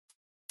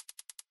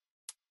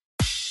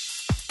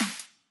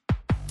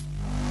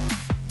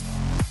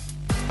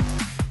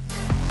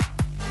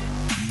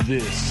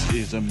This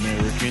is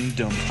American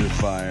Dumpster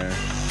Fire.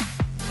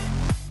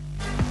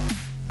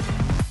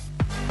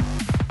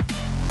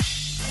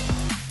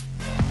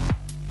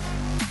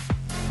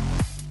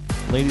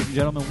 Ladies and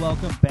gentlemen,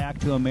 welcome back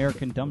to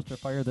American Dumpster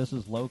Fire. This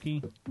is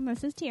Loki. And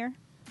this is Tier.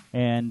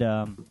 And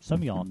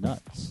some of y'all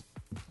nuts.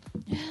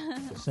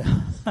 So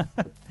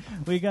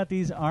we got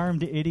these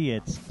armed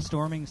idiots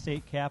storming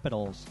state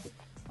capitals.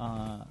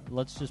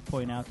 Let's just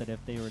point out that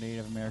if they were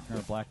Native American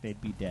or black,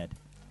 they'd be dead.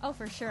 Oh,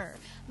 for sure.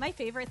 My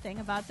favorite thing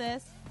about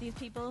this, these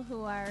people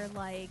who are,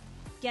 like,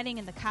 getting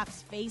in the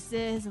cops'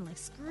 faces and, like,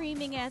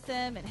 screaming at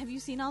them. And have you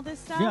seen all this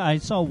stuff? Yeah, I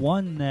saw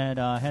one that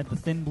had the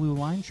thin blue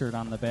line shirt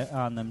on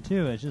on them,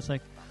 too. It's just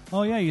like,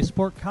 oh, yeah, you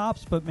support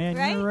cops, but, man,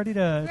 right? you're ready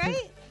to...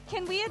 Right?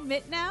 Can we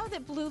admit now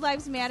that Blue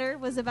Lives Matter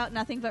was about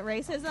nothing but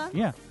racism?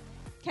 Yeah.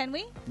 Can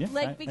we? Yeah,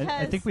 like, because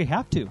I think we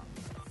have to.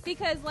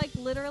 Because, like,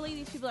 literally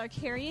these people are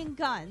carrying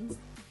guns,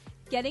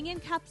 getting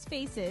in cops'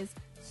 faces,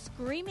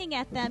 screaming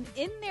at them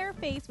in their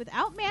face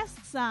without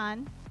masks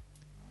on,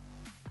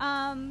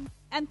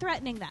 and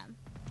threatening them.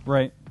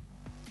 Right.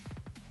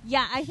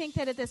 Yeah, I think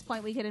that at this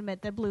point we could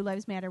admit that Blue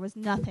Lives Matter was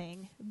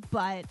nothing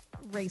but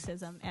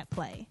racism at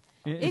play.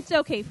 It's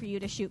okay for you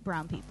to shoot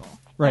brown people.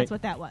 Right. That's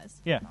what that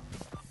was. Yeah.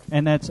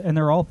 And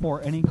they're all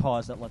for any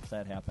cause that lets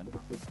that happen.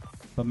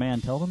 But, man,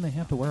 tell them they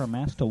have to wear a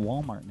mask to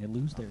Walmart and they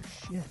lose their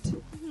shit.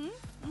 Mm-hmm.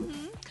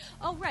 Mm-hmm.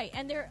 Oh, right.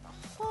 And their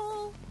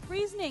whole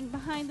reasoning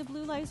behind the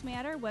Blue Lives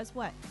Matter was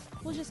what?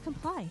 Well, just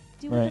comply.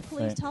 Do what the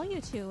police tell you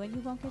to and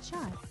you won't get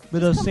shot. But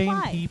just those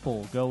comply. same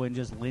people go and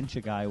just lynch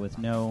a guy with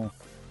no...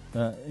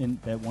 in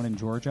that one in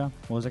Georgia.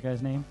 What was that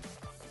guy's name?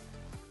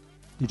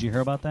 Did you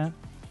hear about that?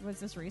 Was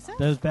this recent?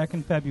 That was back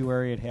in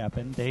February it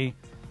happened. The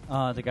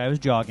guy was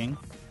jogging,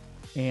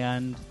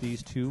 and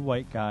these two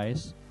white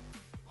guys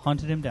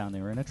hunted him down.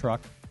 They were in a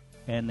truck,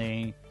 and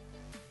they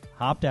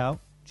hopped out,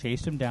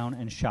 chased him down,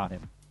 and shot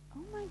him.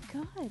 Oh, my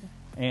God.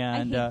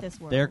 And I hate this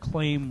world. their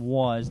claim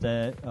was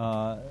that,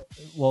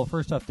 well,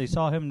 first off, they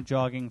saw him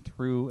jogging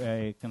through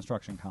a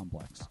construction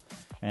complex,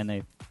 and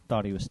they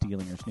thought he was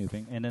stealing or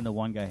snooping. And then the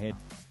one guy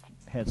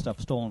had stuff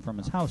stolen from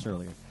his house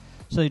earlier.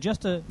 So they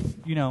just, it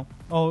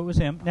was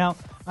him. Now,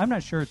 I'm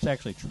not sure it's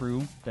actually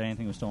true that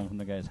anything was stolen from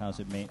the guy's house.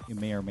 It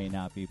may or may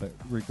not be, but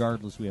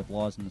regardless, we have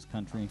laws in this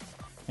country,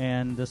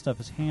 and this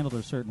stuff is handled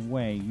a certain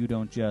way. You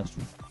don't just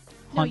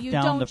hunt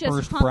down the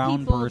first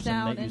brown person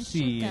that you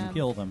see and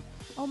kill them.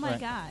 Oh, my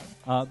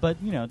God. But,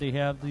 they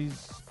have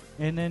these...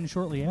 And then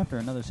shortly after,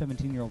 another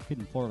 17-year-old kid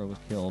in Florida was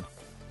killed,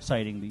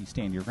 citing the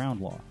Stand Your Ground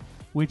law,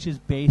 which is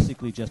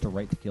basically just a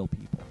right to kill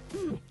people.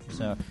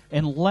 So,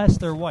 unless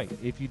they're white.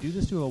 If you do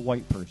this to a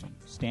white person,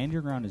 Stand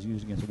Your Ground is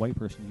used against a white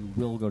person,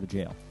 you will go to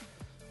jail.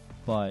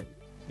 But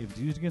if it's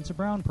used against a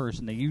brown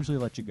person, they usually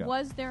let you go.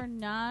 Was there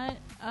not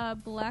a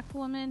black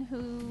woman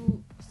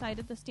who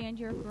cited the Stand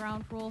Your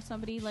Ground rule?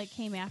 Somebody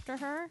came after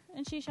her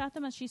and she shot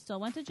them and she still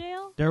went to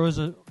jail? There was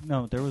a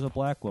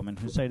black woman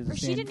who cited the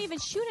She didn't even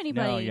shoot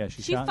anybody. No, yeah,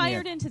 she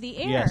fired into the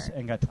air. Yes,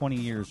 and got 20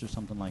 years or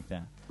something like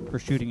that for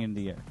shooting in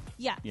the air.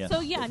 Yeah. Yes.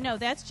 So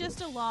that's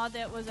just a law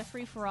that was a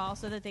free-for-all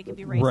so that they could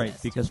be racist. Right,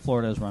 because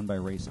Florida is run by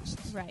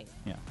racists. Right.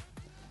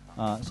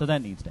 Yeah. So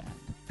that needs to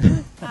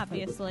end.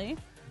 Obviously.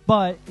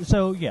 But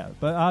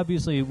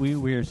obviously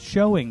we're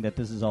showing that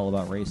this is all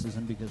about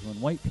racism because when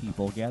white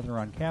people gather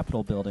on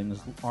Capitol buildings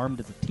armed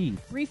to the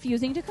teeth,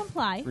 refusing to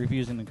comply,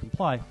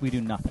 we do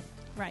nothing.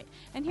 Right.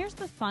 And here's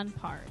the fun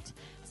part.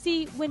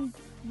 See, when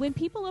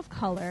people of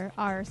color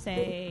are,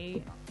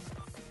 say,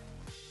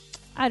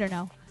 I don't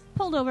know,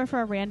 pulled over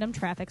for a random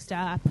traffic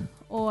stop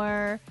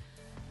or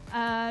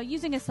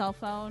using a cell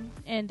phone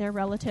in their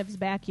relative's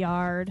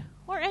backyard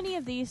or any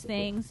of these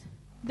things,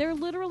 they're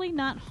literally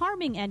not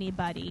harming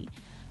anybody.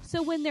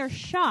 So when they're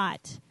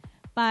shot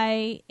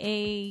by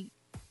a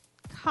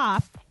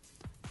cop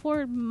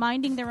for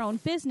minding their own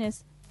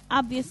business,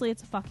 obviously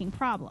it's a fucking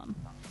problem.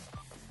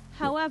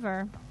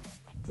 However,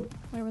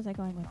 where was I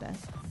going with this?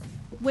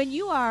 When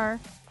you are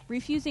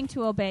refusing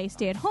to obey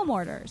stay-at-home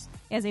orders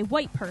as a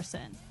white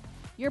person,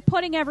 you're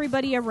putting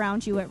everybody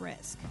around you at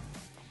risk.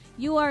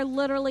 You are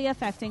literally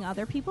affecting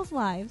other people's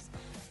lives,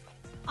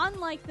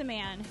 unlike the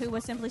man who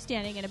was simply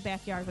standing in a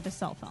backyard with a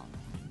cell phone.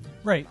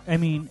 Right. I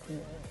mean,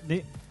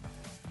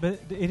 but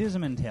it is a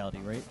mentality,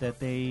 right? That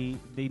they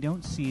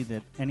don't see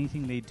that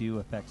anything they do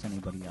affects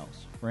anybody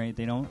else, right?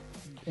 They don't.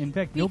 In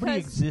fact, nobody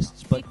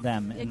exists but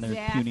them in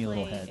their puny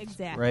little heads,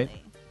 exactly. Right?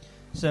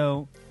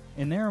 So,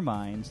 in their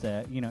minds,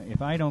 that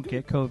if I don't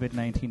get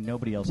COVID-19,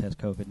 nobody else has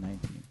COVID-19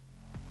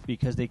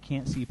 because they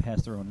can't see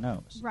past their own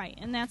nose. Right,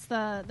 and that's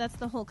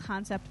the whole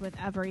concept with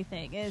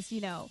everything is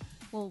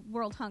well,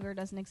 world hunger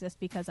doesn't exist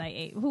because I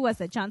ate. Who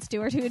was it? Jon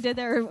Stewart who did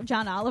there?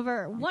 John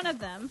Oliver? One of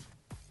them.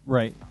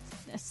 Right.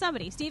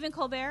 Somebody. Stephen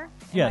Colbert?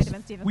 Yes. Might have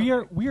been Stephen we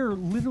Colbert. are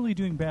literally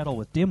doing battle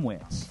with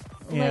dimwits.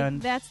 And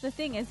that's the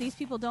thing, is these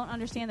people don't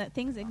understand that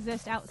things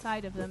exist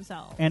outside of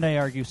themselves. And I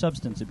argue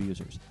substance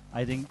abusers.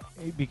 I think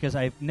because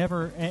I've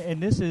never,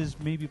 and this is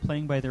maybe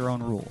playing by their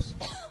own rules,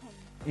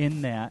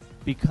 in that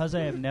because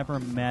I have never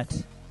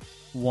met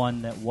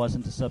one that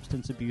wasn't a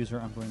substance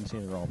abuser, I'm going to say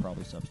they're all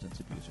probably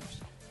substance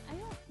abusers.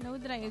 know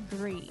that I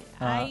agree.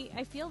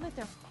 I feel that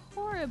they're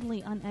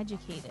horribly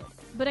uneducated,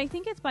 but I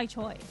think it's by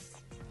choice.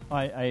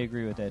 I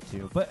agree with that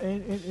too. But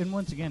and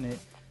once again,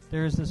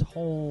 there's this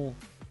whole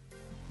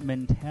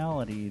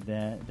mentality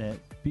that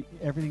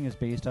everything is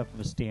based off of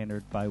a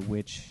standard by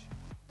which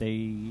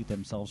they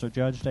themselves are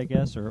judged, I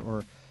guess,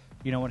 or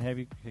you know what have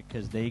you,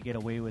 because they get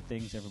away with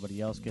things everybody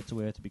else gets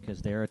away with,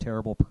 because they're a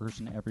terrible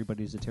person,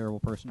 everybody's a terrible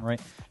person,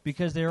 right?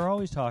 Because they're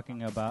always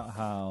talking about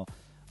how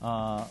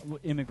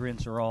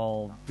immigrants are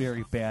all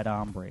very bad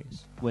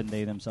hombres when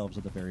they themselves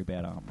are the very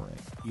bad hombre.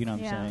 You know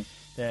what I'm saying?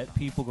 That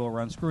people go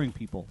around screwing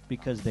people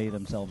because they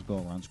themselves go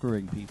around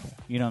screwing people.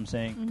 You know what I'm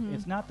saying? Mm-hmm.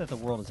 It's not that the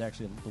world is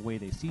actually the way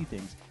they see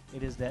things.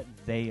 It is that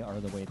they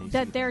are the way they see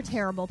That they're things.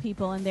 terrible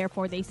people, and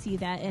therefore they see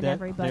that in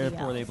everybody else.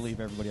 Therefore they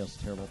believe everybody else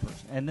is a terrible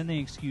person. And then they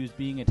excuse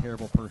being a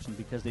terrible person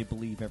because they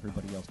believe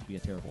everybody else to be a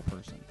terrible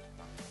person.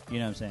 You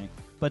know what I'm saying?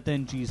 But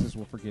then Jesus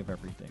will forgive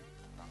everything.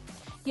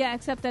 Yeah,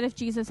 except that if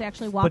Jesus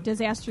actually walked his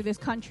ass through this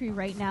country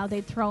right now,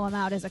 they'd throw him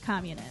out as a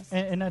communist.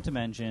 And not to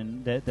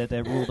mention that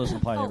rule doesn't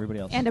apply to everybody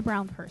else. And a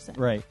brown person.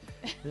 Right.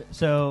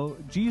 So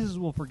Jesus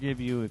will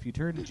forgive you if you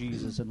turn to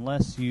Jesus,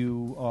 unless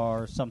you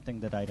are something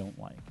that I don't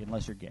like,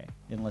 unless you're gay,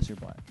 unless you're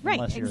black. Right,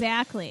 unless you're,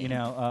 exactly. You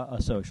know, a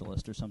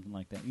socialist or something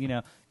like that.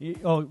 You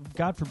know,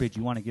 God forbid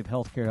you want to give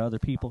health care to other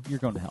people, you're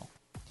going to hell.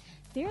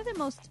 They're the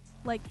most,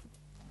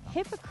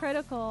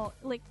 hypocritical,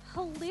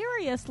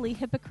 hilariously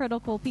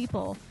hypocritical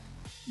people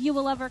you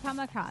will ever come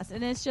across.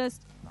 And it's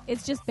just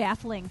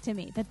baffling to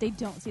me that they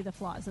don't see the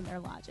flaws in their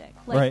logic.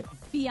 Right.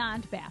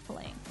 Beyond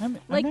baffling. I'm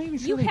not even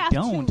sure they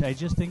don't. I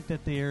just think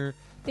that they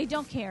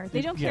don't care.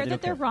 They don't care they that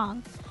don't they're care.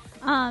 wrong.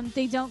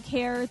 They don't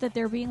care that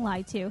they're being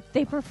lied to.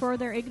 They prefer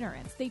their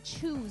ignorance. They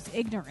choose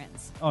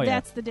ignorance. Oh, yeah.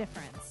 That's the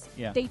difference.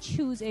 Yeah. They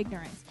choose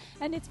ignorance.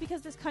 And it's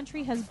because this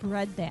country has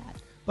bred that.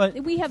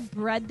 But we have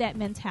bred that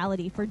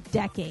mentality for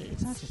decades.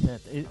 it's not just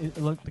that.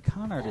 Look, the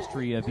con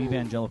artistry of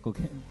evangelical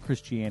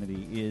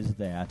Christianity is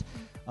that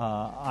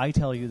I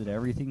tell you that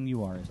everything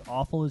you are, as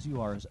awful as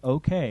you are, is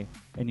okay,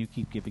 and you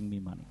keep giving me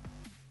money.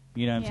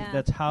 You know what I'm saying?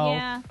 That's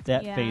how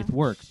that faith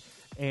works.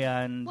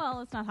 And well,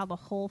 it's not how the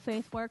whole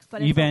faith works,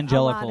 but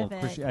evangelical it's a lot of it,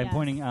 Christian. I'm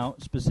pointing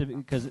out specific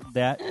because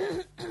that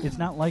it's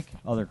not like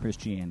other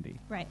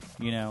Christianity. Right.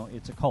 You know,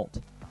 it's a cult.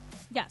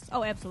 Yes.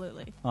 Oh,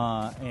 absolutely.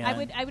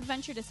 And I would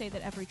venture to say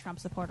that every Trump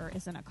supporter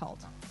is in a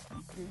cult.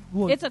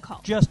 well, It's a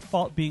cult. Just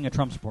being a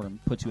Trump supporter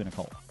puts you in a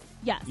cult.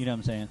 Yes. You know what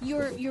I'm saying?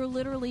 You're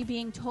literally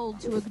being told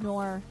to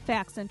ignore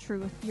facts and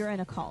truth. You're in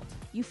a cult.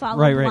 You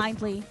follow Right.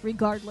 blindly,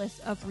 regardless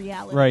of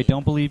reality. Right.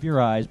 Don't believe your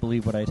eyes.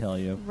 Believe what I tell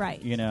you.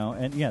 Right. You know,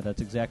 and yeah,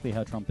 that's exactly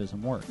how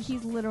Trumpism works.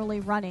 He's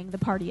literally running the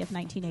party of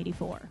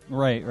 1984.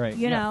 Right. Right.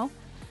 You know?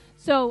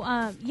 So,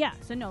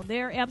 So, no,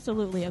 they're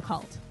absolutely a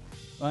cult.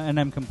 And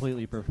I'm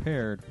completely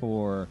prepared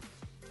for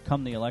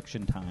come the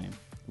election time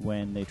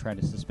when they try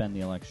to suspend the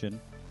election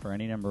for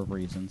any number of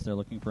reasons. They're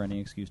looking for any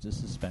excuse to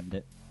suspend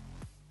it.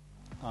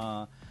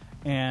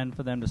 And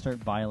for them to start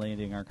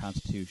violating our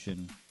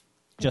Constitution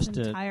just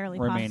to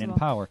remain in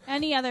power.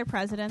 Any other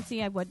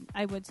presidency, I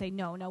would say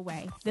no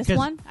way. This 'Cause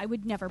one, I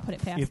would never put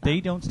it past if them.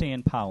 they don't stay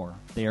in power,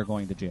 they are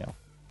going to jail.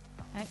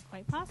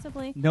 Quite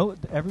possibly. No,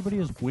 everybody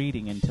is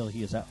waiting until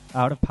he is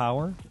out of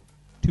power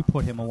to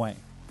put him away.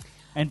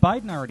 And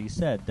Biden already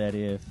said that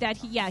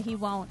he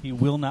won't. He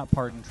will not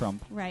pardon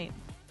Trump. Right.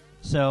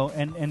 So,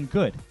 and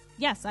good.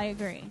 Yes, I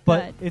agree.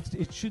 But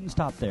it shouldn't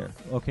stop there,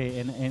 okay?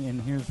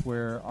 And here's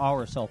where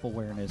our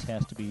self-awareness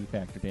has to be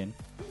factored in,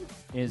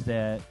 is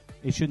that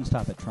it shouldn't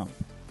stop at Trump.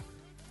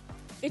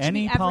 It Any should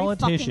be every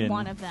politician, fucking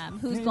one of them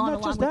who's not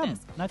gone just along them,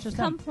 with this. Not just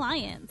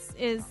Compliance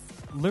is...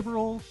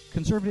 Liberal,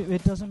 conservative,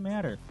 it doesn't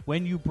matter.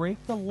 When you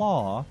break the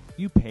law,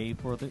 you pay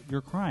for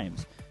your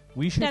crimes.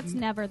 That's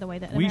never the way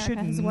that we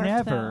America has worked,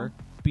 never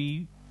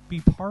be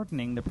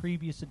pardoning the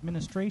previous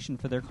administration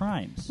for their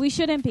crimes. We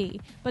shouldn't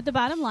be. But the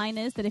bottom line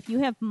is that if you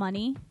have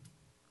money,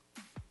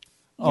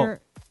 laws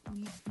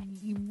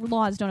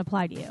don't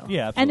apply to you.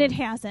 Yeah, absolutely. And it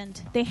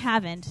hasn't. They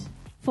haven't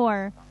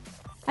for,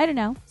 I don't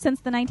know,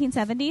 since the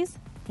 1970s.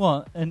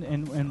 Well,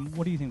 and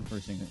what do you think the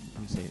first thing that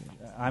we say?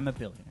 I'm a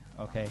billionaire,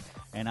 okay?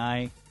 And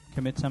I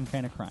commit some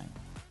kind of crime.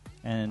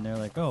 And they're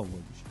like, oh, well,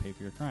 you should pay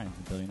for your crimes.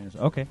 And billionaires,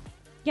 okay.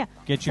 Yeah.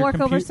 Get your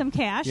Fork over some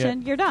cash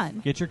and you're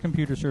done. Get your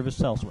computer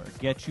service elsewhere.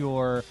 Get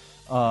your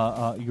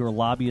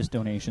lobbyist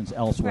donations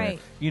elsewhere. Right.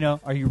 You know,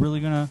 are you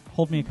really going to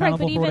hold me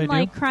accountable for what I do? But even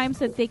like crimes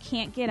that they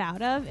can't get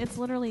out of, it's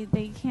literally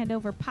they hand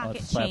over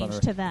pocket change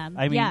to them.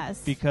 I mean,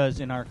 yes. because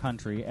in our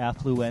country,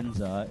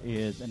 affluenza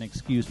is an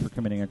excuse for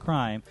committing a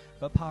crime,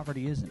 but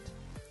poverty isn't.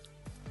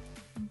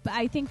 But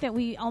I think that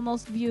we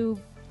almost view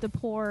the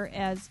poor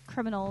as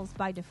criminals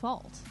by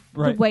default.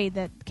 Right. The way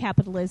that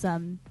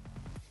capitalism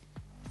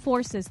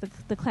forces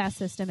the class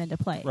system into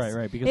place.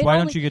 Right. Because why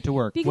don't you get to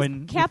work? Because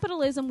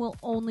capitalism will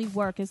only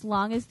work as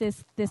long as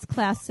this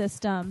class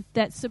system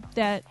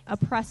that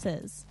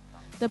oppresses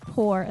the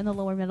poor and the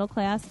lower middle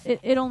class,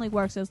 it only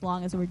works as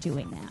long as we're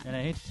doing that. And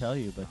I hate to tell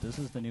you, but this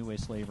is the new way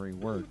slavery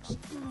works.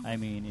 I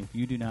mean, if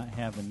you do not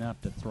have enough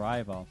to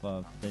thrive off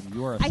of, then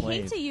you are a slave. I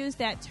hate to use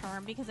that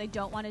term because I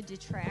don't want to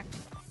detract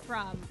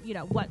from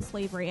what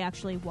slavery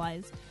actually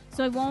was.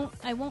 So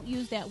I won't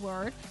use that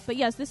word. But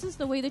yes, this is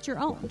the way that you're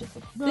owned.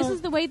 This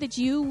is the way that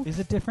you. Is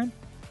it different?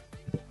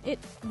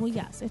 Well,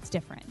 yes, it's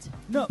different.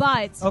 No.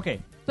 But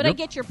okay. But I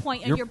get your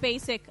point, and your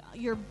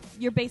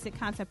basic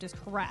concept is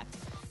correct.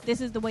 This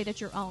is the way that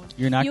you're owned.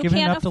 You're not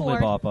giving enough to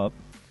live off of.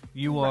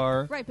 You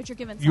are right, but you're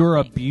given. You're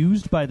something.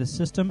 abused by the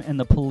system and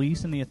the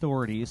police and the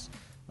authorities.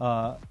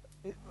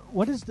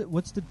 What's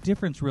the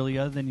difference really,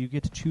 other than you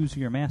get to choose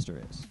who your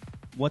master is?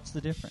 What's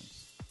the difference?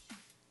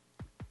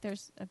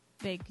 There's a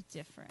big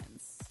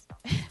difference.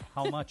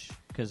 How much?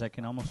 Because I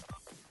can almost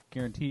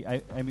guarantee.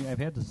 I mean, I've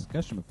had this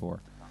discussion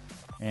before,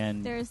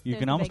 and you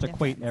can almost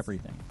equate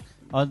everything.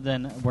 Other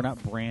than we're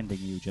not branding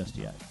you just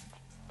yet.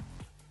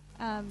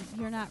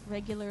 You're not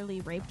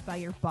regularly raped by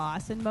your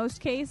boss in most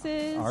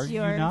cases. Are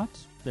you not?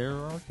 There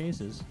are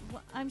cases.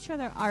 Well, I'm sure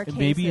there are cases.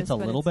 Maybe it's a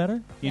little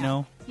better, you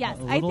know? Yes,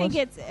 I think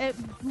it's at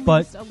but,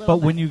 least a little But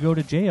bit. when you go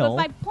to jail...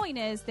 But my point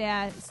is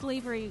that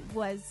slavery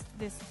was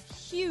this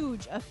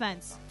huge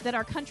offense that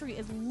our country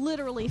is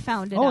literally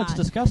founded on. Oh, it's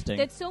disgusting.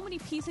 That so many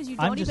pieces you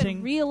don't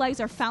even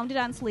realize are founded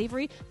on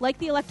slavery, like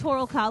the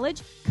Electoral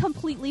College,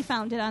 completely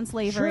founded on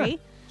slavery. Sure.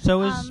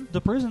 So is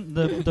the prison,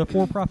 the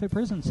for-profit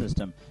prison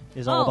system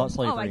is all about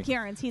slavery. Oh, I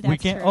guarantee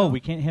that's true. Oh, we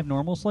can't have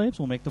normal slaves?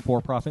 We'll make the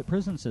for-profit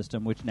prison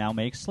system, which now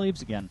makes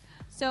slaves again.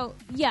 So,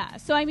 yeah.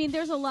 So, I mean,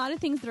 there's a lot of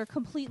things that are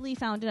completely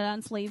founded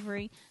on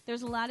slavery.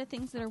 There's a lot of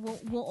things that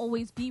will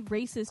always be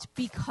racist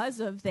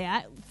because of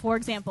that. For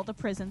example, the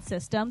prison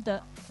system,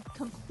 the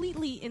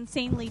completely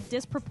insanely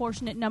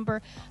disproportionate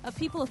number of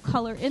people of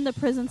color in the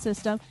prison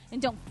system.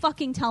 And don't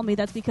fucking tell me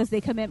that's because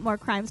they commit more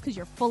crimes because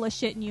you're full of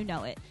shit and you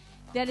know it.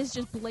 That is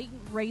just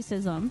blatant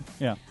racism.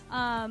 Yeah.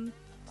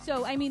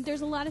 So, I mean,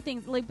 there's a lot of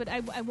things, but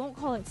I won't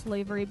call it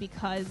slavery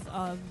because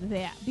of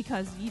that,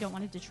 because you don't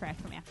want to detract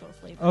from actual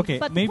slavery. Okay,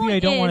 but maybe I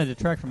don't want to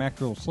detract from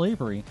actual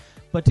slavery,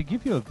 but to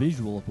give you a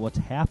visual of what's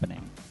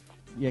happening,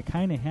 you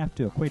kind of have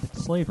to equate it to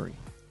slavery.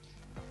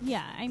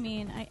 Yeah, I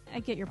mean, I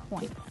get your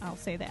point. I'll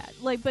say that.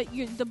 But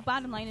the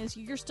bottom line is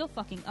you're still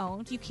fucking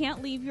owned. You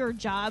can't leave your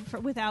job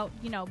without,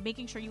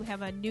 making sure you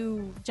have a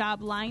new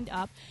job lined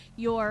up.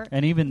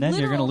 And even then,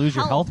 you're going to lose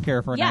your health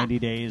care for 90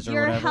 days or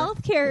whatever. Your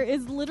health care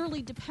is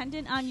literally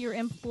dependent on your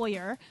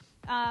employer.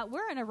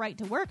 We're in a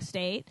right-to-work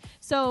state,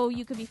 so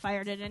you could be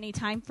fired at any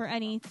time for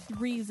any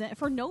reason,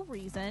 for no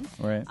reason.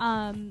 Right.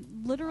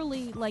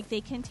 Literally,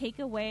 they can take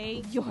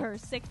away your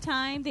sick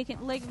time. They can,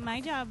 my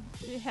job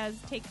has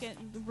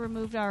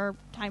removed our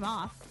time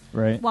off.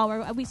 Right.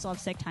 While we still have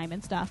sick time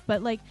and stuff,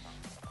 but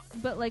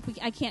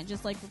I can't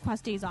just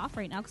request days off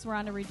right now because we're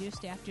on a reduced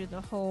staff due to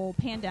the whole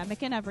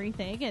pandemic and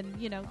everything, and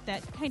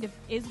that kind of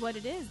is what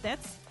it is.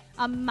 That's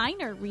a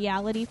minor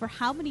reality for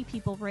how many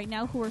people right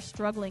now who are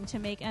struggling to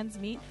make ends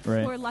meet,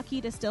 right, who are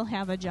lucky to still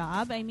have a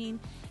job. I mean,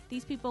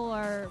 these people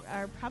are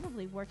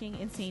probably working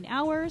insane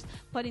hours,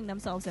 putting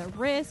themselves at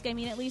risk. I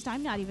mean, at least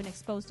I'm not even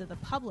exposed to the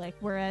public,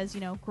 whereas,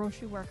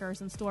 grocery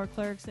workers and store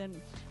clerks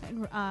and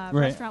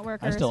restaurant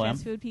workers,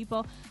 fast food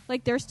people,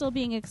 they're still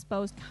being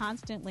exposed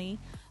constantly.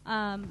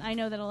 I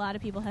know that a lot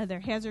of people had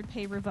their hazard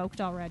pay revoked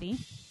already.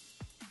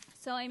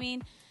 So, I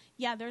mean,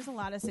 yeah, there's a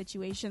lot of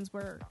situations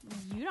where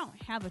you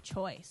don't have a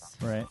choice.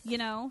 Right.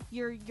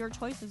 Your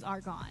choices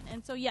are gone.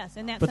 And so, yes,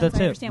 in that sense,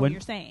 I understand what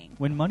you're saying.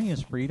 When money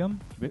is freedom,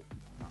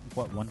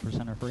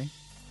 1% are free?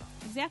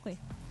 Exactly.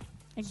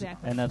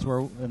 And that's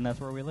where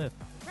we live.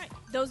 Right.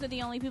 Those are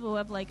the only people who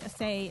have a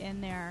say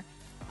in their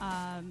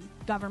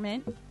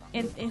government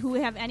and who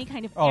have any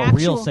kind of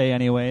real say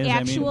anyways.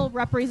 Actual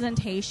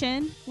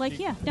representation. Because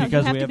you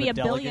have we to be have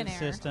a delegate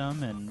billionaire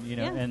system and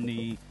and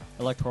the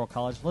Electoral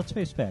College. Let's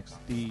face facts.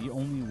 The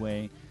only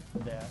way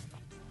that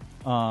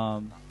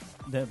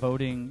that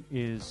voting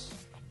is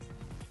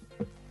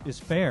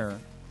fair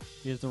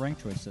is the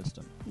ranked choice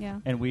system. Yeah.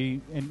 And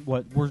we're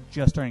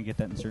just starting to get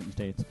that in certain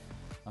states.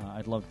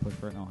 I'd love to push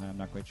for it in Ohio. I'm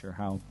not quite sure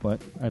how,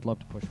 but I'd love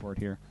to push for it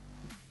here.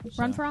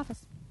 Run for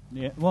office.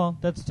 Yeah, well,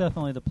 that's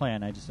definitely the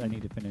plan. I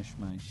need to finish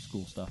my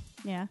school stuff.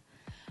 Yeah.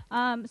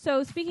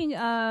 So speaking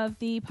of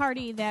the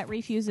party that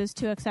refuses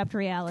to accept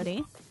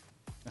reality,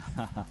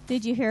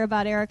 did you hear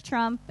about Eric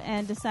Trump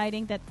and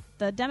deciding that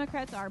the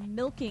Democrats are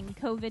milking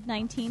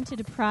COVID-19 to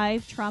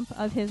deprive Trump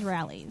of his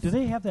rallies? Do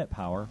they have that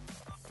power?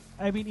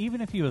 I mean, even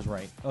if he was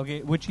right,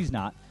 okay, which he's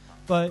not,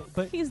 but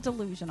he's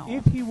delusional.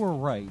 If he were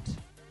right,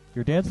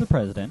 your dad's the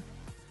president,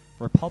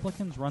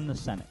 Republicans run the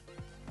Senate.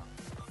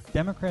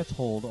 Democrats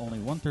hold only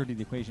 1/3 of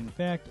the equation. In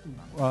fact,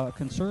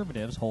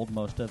 conservatives hold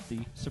most of the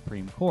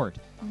Supreme Court.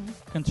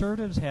 Mm-hmm.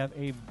 Conservatives have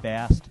a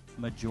vast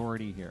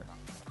majority here.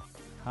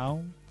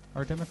 How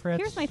are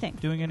Democrats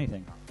doing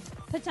anything?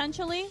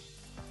 Potentially,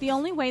 the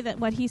only way that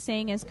what he's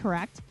saying is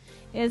correct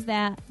is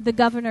that the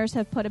governors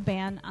have put a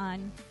ban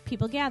on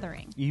people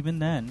gathering. Even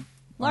then,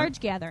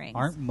 large gatherings.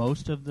 Aren't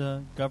most of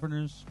the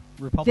governors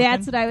Republican?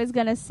 That's what I was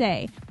going to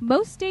say.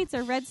 Most states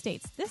are red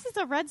states. This is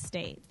a red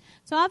state.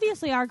 So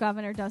obviously our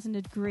governor doesn't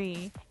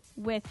agree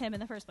with him in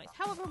the first place.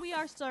 However, we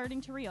are starting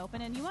to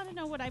reopen, and you want to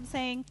know what I'm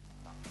saying?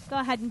 Go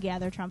ahead and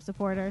gather, Trump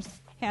supporters.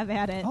 Have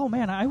at it. Oh,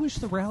 man, I wish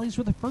the rallies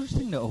were the first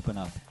thing to open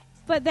up.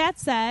 But that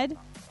said,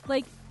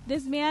 like,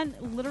 this man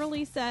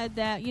literally said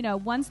that,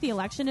 once the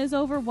election is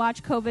over,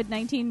 watch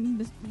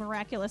COVID-19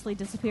 miraculously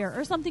disappear,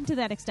 or something to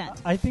that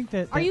extent. I think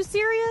that... Are you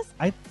serious?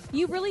 I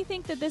You really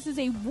think that this is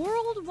a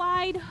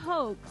worldwide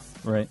hoax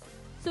Right.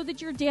 so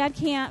that your dad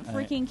can't All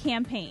right. freaking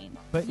campaign?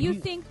 But you he-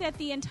 think that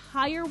the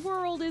entire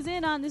world is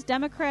in on this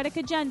Democratic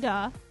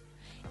agenda,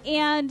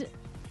 and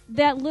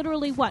that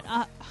literally,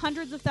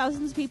 hundreds of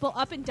thousands of people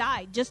up and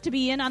died just to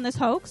be in on this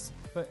hoax?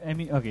 But, I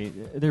mean, okay,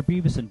 they're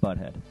Beavis and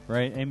Butthead,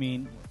 right? I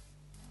mean,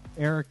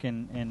 Eric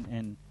and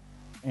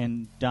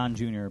Don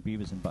Jr. are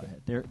Beavis and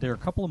Butthead. They're a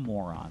couple of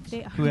morons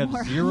They are who have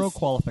morons. zero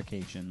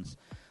qualifications.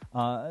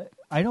 I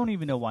don't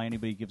even know why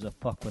anybody gives a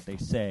fuck what they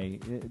say.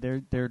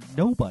 They're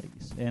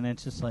nobodies, and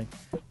it's just like,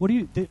 what do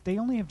you? They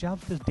only have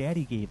jobs because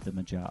Daddy gave them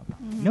a job.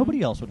 Mm-hmm.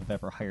 Nobody else would have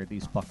ever hired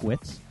these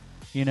fuckwits.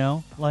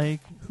 Like,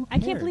 who I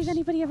cares? can't believe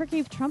anybody ever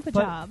gave Trump a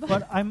job.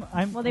 But I'm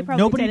Well, they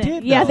probably nobody didn't.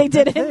 did. Yeah, though. they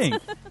That's the didn't.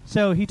 thing.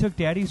 So he took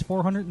Daddy's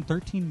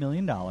 $413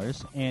 million, and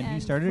he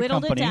And started a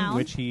whittled it company, down.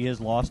 which he has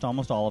lost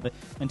almost all of it,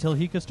 until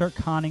he could start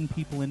conning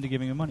people into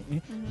giving him money.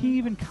 Mm-hmm. He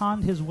even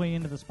conned his way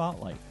into the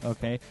spotlight,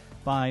 okay,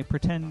 by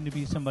pretending to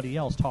be somebody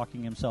else,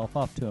 talking himself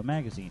up to a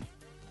magazine.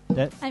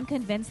 That I'm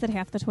convinced that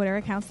half the Twitter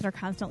accounts that are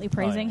constantly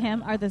praising yeah.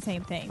 him are the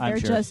same thing. I'm They're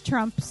sure. just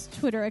Trump's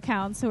Twitter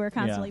accounts who are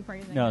constantly yeah.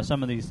 praising No, him.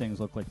 some of these things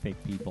look like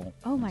fake people.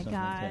 Oh and my stuff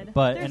like God! that.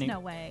 But There's no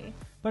way.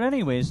 But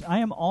anyways, I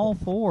am all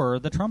for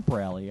the Trump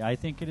rally. I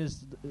think it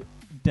is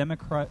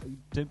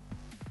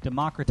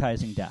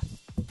democratizing death.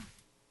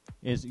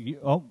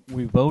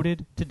 We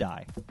voted to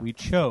die. We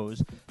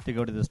chose to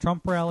go to this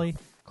Trump rally,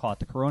 caught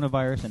the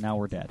coronavirus, and now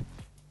we're dead.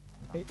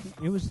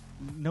 It was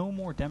no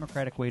more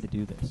democratic way to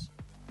do this.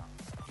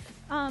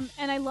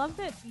 And I love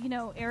that,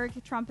 Eric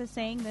Trump is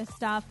saying this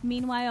stuff.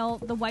 Meanwhile,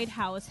 the White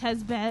House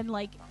has been,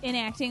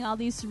 enacting all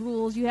these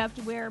rules. You have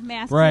to wear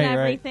masks Right, and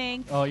right.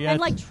 everything. Oh, yeah,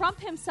 And, it's-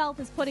 Trump himself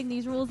is putting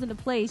these rules into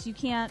place. You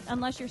can't,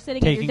 unless you're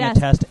sitting Taking at a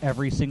your desk. test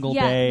every single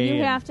yeah, day. you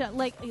and- have to,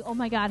 oh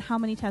my God, how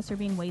many tests are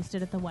being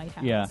wasted at the White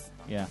House?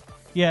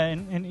 Yeah,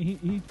 and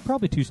he's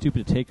probably too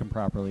stupid to take them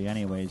properly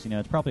anyways.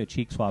 It's probably a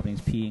cheek swab and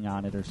he's peeing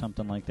on it or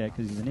something like that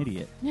because he's an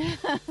idiot.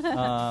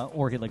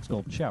 Or he likes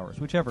golden showers.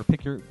 Whichever.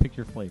 Pick your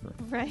flavor.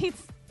 Right?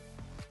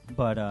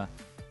 But,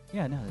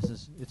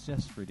 it's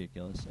just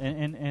ridiculous.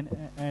 And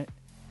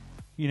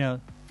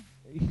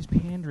he's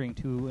pandering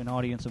to an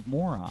audience of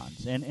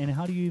morons. And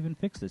how do you even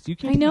fix this? You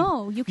can't. I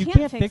know. You You can't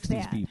can't fix fix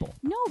these that. people.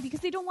 No, because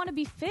they don't want to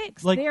be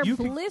fixed. Like, They're you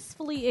could-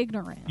 blissfully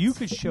ignorant. You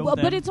could show Well,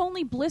 them. but it's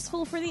only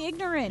blissful for the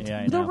ignorant.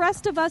 Yeah, I the know.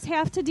 rest of us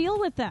have to deal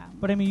with them.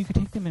 But I mean, you could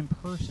take them in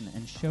person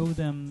and show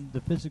them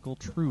the physical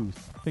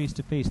truth face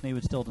to face, and they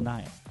would still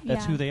deny it.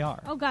 That's Yeah. who they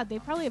are. Oh God, they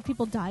probably have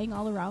people dying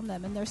all around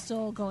them, and they're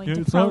still going Yeah,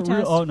 to it's not protest.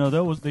 real. Oh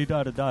no, they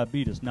died of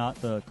diabetes, not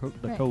the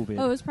Right. COVID.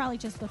 Oh, it was probably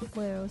just the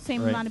flu.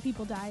 Same Right. amount of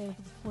people died of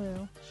the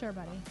flu. Sure,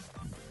 buddy.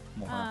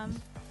 Morons.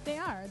 They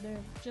are. They're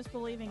just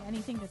believing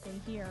anything that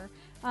they hear.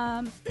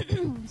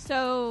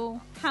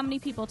 So, how many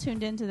people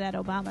tuned into that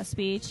Obama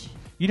speech?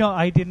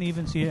 I didn't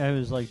even see it. I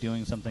was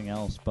doing something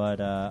else,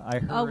 but I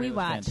heard Oh, we it was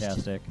watched.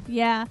 fantastic.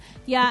 Yeah.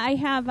 I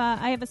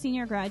have a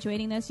senior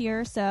graduating this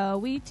year, so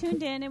we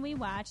tuned in and we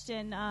watched,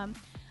 and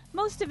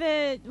most of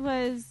it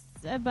was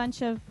a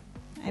bunch of,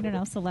 I don't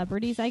know,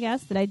 celebrities, I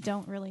guess, that I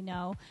don't really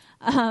know.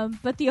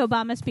 But the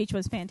Obama speech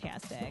was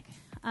fantastic,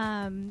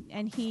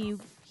 and he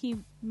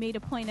made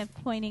a point of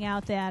pointing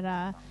out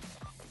that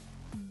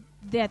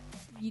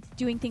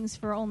doing things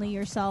for only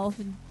yourself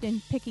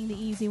and picking the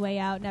easy way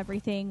out and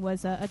everything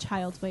was a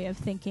child's way of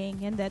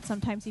thinking, and that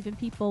sometimes even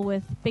people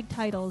with big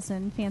titles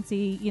and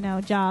fancy,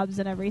 jobs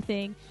and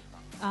everything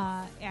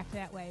act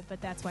that way.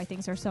 But that's why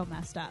things are so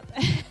messed up.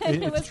 And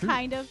it It's was true.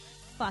 kind of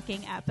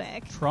fucking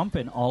epic. Trump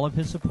and all of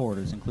his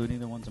supporters, including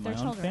the ones in my They're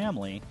own children.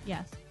 family,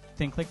 Yes.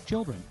 think like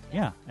children.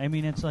 Yeah, I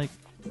mean, it's like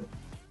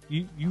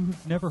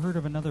you've never heard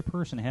of another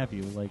person, have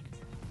you? Like,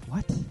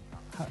 what?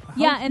 How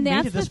Yeah, have and you made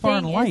that's it the this far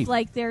thing. in life? Is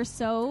like they're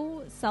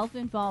so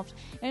self-involved,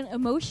 and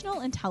emotional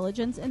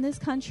intelligence in this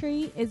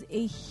country is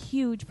a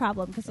huge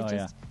problem because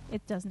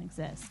it doesn't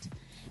exist.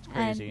 It's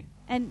crazy.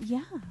 And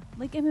yeah,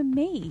 I'm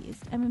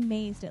amazed. I'm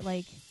amazed at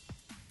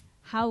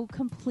how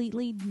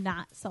completely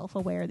not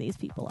self-aware these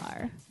people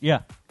are.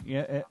 Yeah,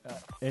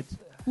 it's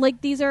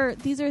These are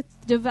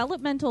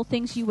developmental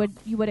things you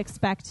would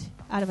expect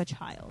out of a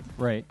child.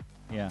 right.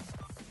 Yeah,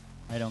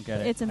 I don't get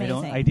it. It's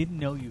amazing. I didn't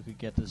know you could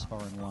get this far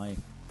in life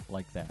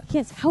like that.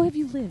 Yes, how have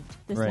you lived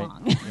this right.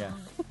 long? Yeah.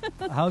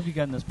 How have you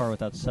gotten this far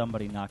without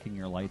somebody knocking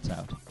your lights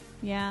out?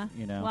 Yeah.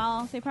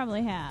 Well, they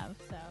probably have.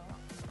 So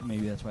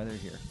Maybe that's why they're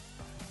here.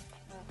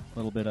 A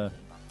little bit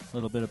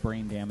of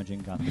brain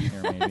damaging got them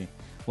here, maybe.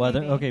 Well,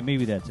 Maybe. okay,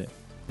 maybe that's it.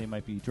 They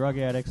might be drug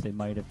addicts. They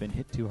might have been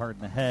hit too hard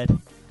in the head.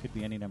 Could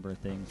be any number of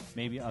things.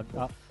 Maybe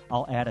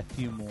I'll add a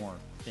few more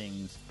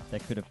things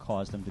that could have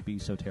caused them to be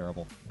so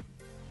terrible.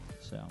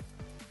 So,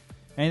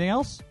 anything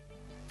else?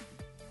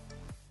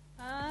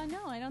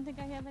 no, I don't think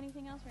I have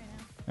anything else right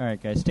now. All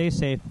right, guys, stay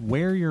safe.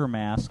 Wear your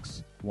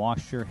masks.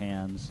 Wash your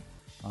hands.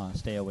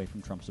 Stay away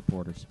from Trump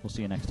supporters. We'll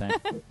see you next time.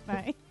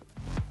 Bye.